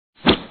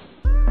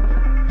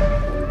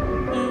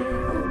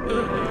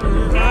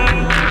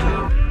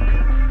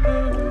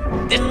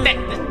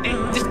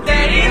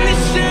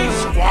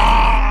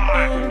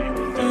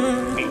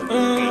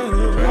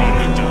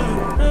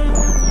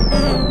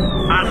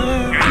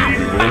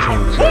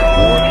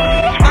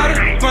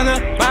Started from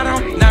the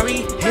bottom, now we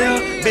here,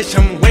 bitch,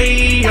 I'm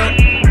way up.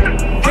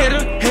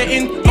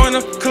 Hitting on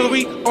the club,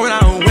 we on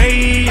our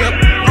way up.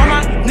 All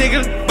my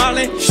niggas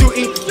ballin',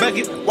 shooting,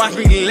 bucket, watch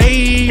me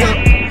lay up.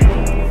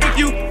 If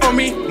you owe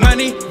me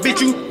money,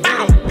 bitch, you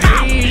better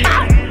pay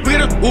up. We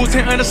the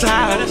Wu-Tang on the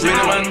side, we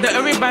the one that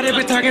everybody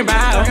be talking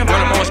about. Run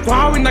up on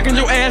squad, we knocking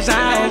your ass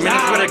out. Man,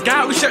 I swear to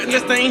God, we shutting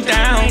this thing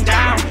down.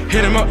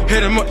 Hit him up,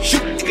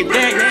 shoot, nigga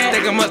dang.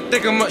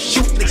 Take him up,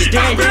 shoot, nigga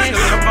dang.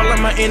 I'm all of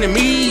my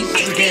enemies,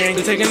 gang.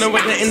 They're taking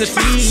away the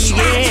industry,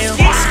 yeah.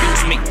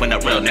 Excuse me when a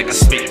real nigga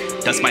speak.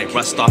 Dust might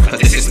rust off, cause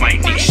this is my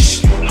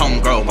niche.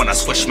 Homegirl when I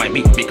swish my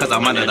beat, because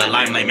I'm under the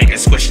limelight, make it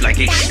squish like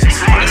ish.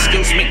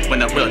 Excuse me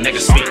when a real nigga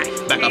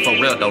speak. Back up for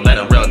real, don't let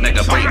a real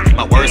nigga breathe.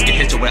 My words get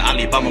hit you with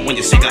Alibaba when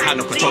you sing. I have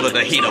no control of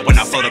the heater when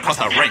I float across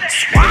the rings.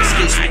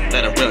 Excuse me,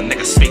 let a real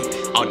nigga speak.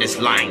 All this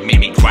lying made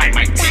me grind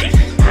my teeth.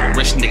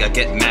 Rich nigga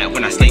get mad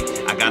when I sleep.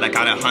 I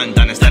got a hun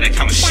done instead of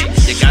counting sheep.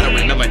 You gotta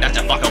remember that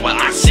you're fucking with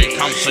Oxy.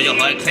 Come to your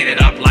hood, clean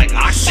it up like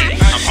Oxy.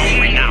 I'm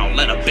hungry now,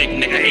 let a big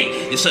nigga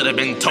eat. You should've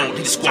been told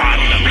he squad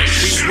on the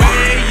list. We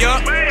way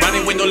up,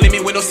 running with no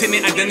limit, with no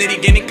sinning, identity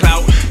getting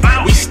clout.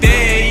 We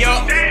stay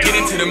up, get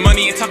into the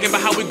money and talking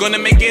about how we gonna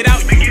make it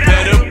out.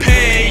 Better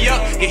pay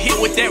up, get hit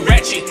with that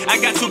ratchet. I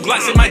got 2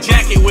 Glocks in my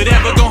jacket,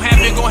 whatever gon'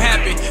 happen, gon'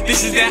 happen.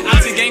 This is that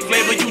Oxigang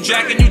flavor, you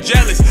jacking, you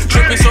jealous.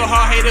 Tripping so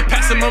hard, hated,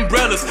 pack some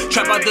umbrellas.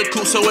 Trap out the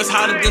coupe so it's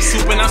hotter than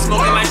soup, and I'm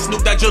smoking like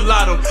Snoop, that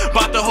gelato.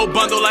 Bought the whole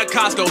bundle like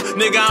Costco.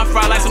 Nigga, I'm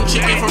fried like some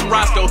chicken from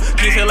Roscoe.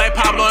 Kids here like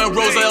Pablo and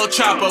Rosa El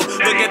Chapo.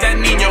 Look at that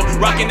Nino,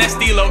 rocking that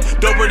stilo.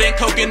 Doper than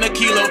coke in a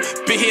kilo.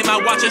 Been hit my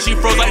watch and she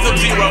froze like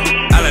Sub-Zero.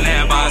 I let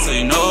that vibe so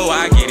you know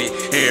I get it.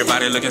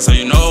 Everybody looking so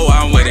you know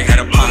I'm with it. Had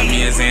to pop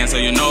me a Zan so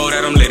you know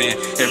that I'm lit in.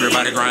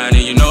 Everybody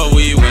grinding, you know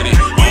we with it.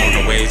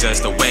 On the way,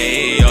 just the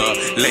way up.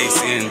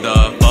 Lace in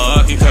the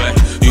fucking cut.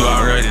 You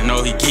already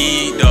know he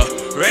geeked up.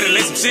 Ready to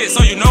lay some shit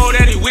so you know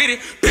that he with it.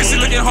 Bitch,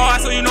 looking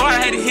hard so you know I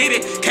had to hit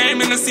it.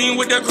 Came in the scene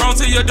with the chrome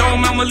to your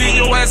dome. I'ma leave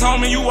your ass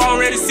home and you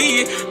already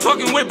see it.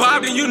 Fucking with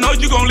Bob and you know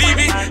you gon' leave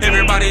it.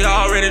 Everybody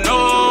already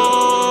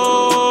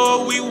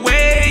know we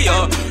way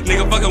up.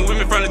 Nigga fucking with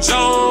me from the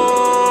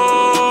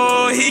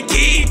Joe. He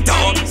geeked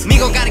up.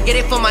 Migo gotta get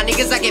it for my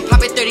niggas. I get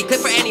poppin' 30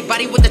 clip for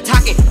anybody with the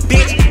talking.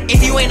 Bitch,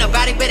 if you ain't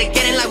about it, better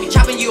get in like we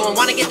chopping. You don't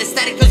wanna get the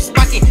static cause you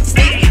sparking.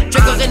 Stick,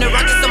 Dracos in the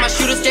rockets, so my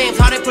shooters James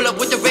Harden pull up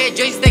with the red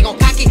joints, they gon'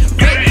 cock it.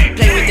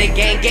 Play with the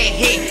gang, get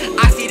hit.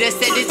 I see the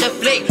set is a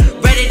flick.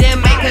 Ready to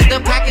make cause the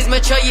pack is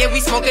mature. Yeah,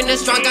 we smoking the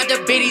strong. Got the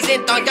biddies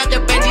and thought, got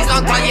the Benjis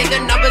on call. Yeah, the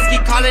numbers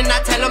keep calling.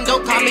 I tell them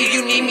don't call me.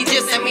 You need me,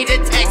 just send me the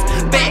text.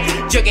 Bet,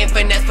 jugging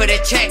finesse for the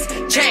checks.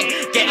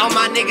 Check, get all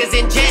my niggas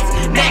in jets.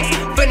 Next,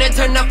 finna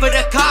turn up for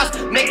the cause.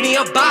 Make me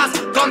a boss,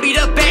 gon' be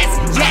the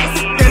best. Yes.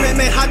 Damn it,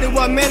 man, how do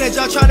I manage?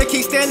 I try to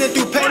keep standing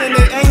through pain and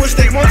the anguish.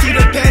 They want you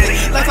to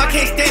panic. Life I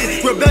can't stand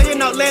it.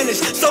 Rebellion outlandish.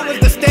 So is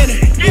the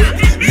standard. Yeah.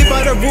 Live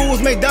by the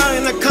rules, make down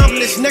and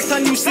accomplish. Next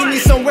time you see me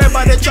somewhere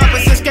by the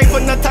tropics, escape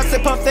from the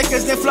toxic pump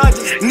thickers and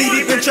flodges. Knee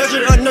deep in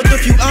treasure, another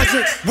few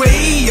ounces.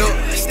 Way up,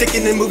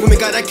 sticking and moving, we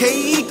got a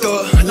cake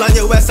up. Line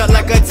your ass out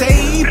like a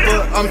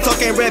taper. I'm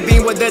talking red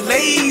beam with the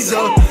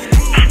laser.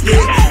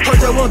 Yeah,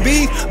 heard you want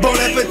beef, bon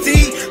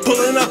appetit.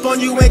 Pulling up on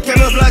you in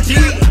camouflage.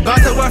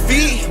 Bout to our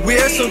feet,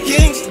 we're some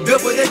kings,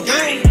 built for the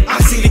game.